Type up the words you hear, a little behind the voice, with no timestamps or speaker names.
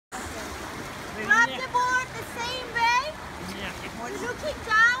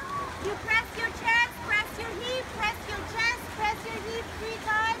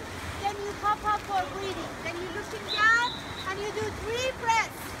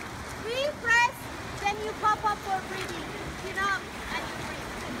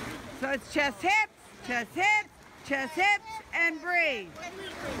So it's chest, hips, and breathe.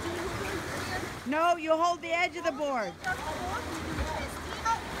 No, you hold the edge of the board.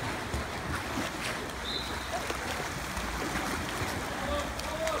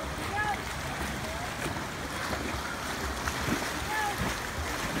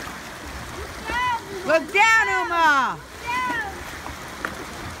 Look down, Uma.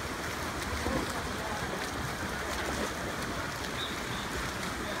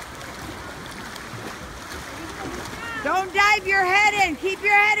 Don't dive your head in. Keep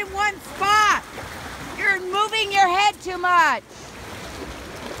your head in one spot. You're moving your head too much.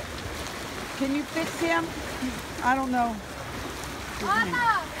 Can you fix him? I don't know.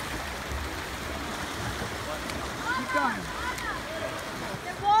 Anna. Keep going.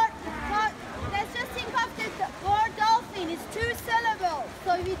 The word, let's just think of the word dolphin. It's 2 syllables.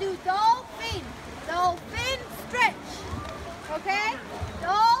 So we do dolphin, dolphin, stretch. Okay?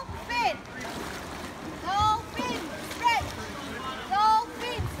 Dolphin, dolphin, stretch,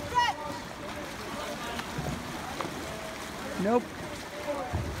 dolphin, stretch. Nope.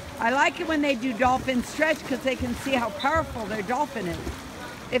 I like it when they do dolphin stretch because they can see how powerful their dolphin is.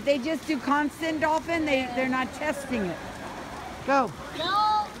 If they just do constant dolphin, they're not testing it. Go.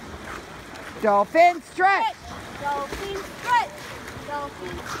 No. Dolphin stretch. Dolphin stretch.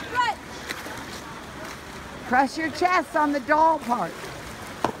 Dolphin stretch. Press your chest on the doll part.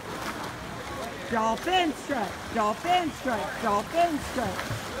 Dolphin stretch. Dolphin stretch. Dolphin stretch.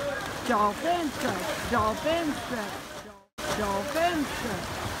 Dolphin stretch. Dolphin stretch. Dolphin stretch.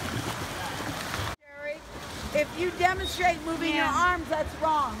 If you demonstrate moving your arms, that's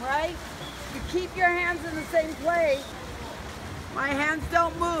wrong, right? You keep your hands in the same place. My hands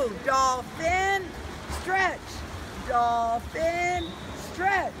don't move. Dolphin, stretch. Dolphin,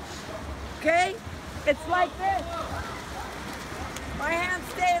 stretch. Okay? It's like this. My hands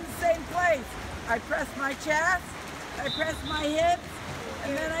stay in the same place. I press my chest, I press my hips,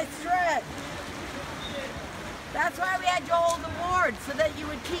 and then I stretch. That's why we had to hold the board, so that you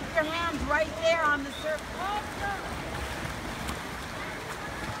would keep your hands right there on the surface.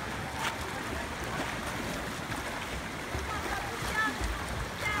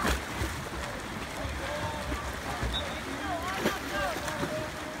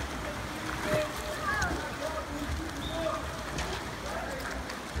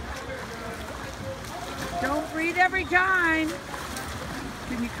 Don't breathe every time.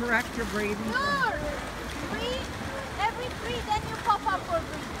 Can you correct your breathing? Sure. Breathe every 3, then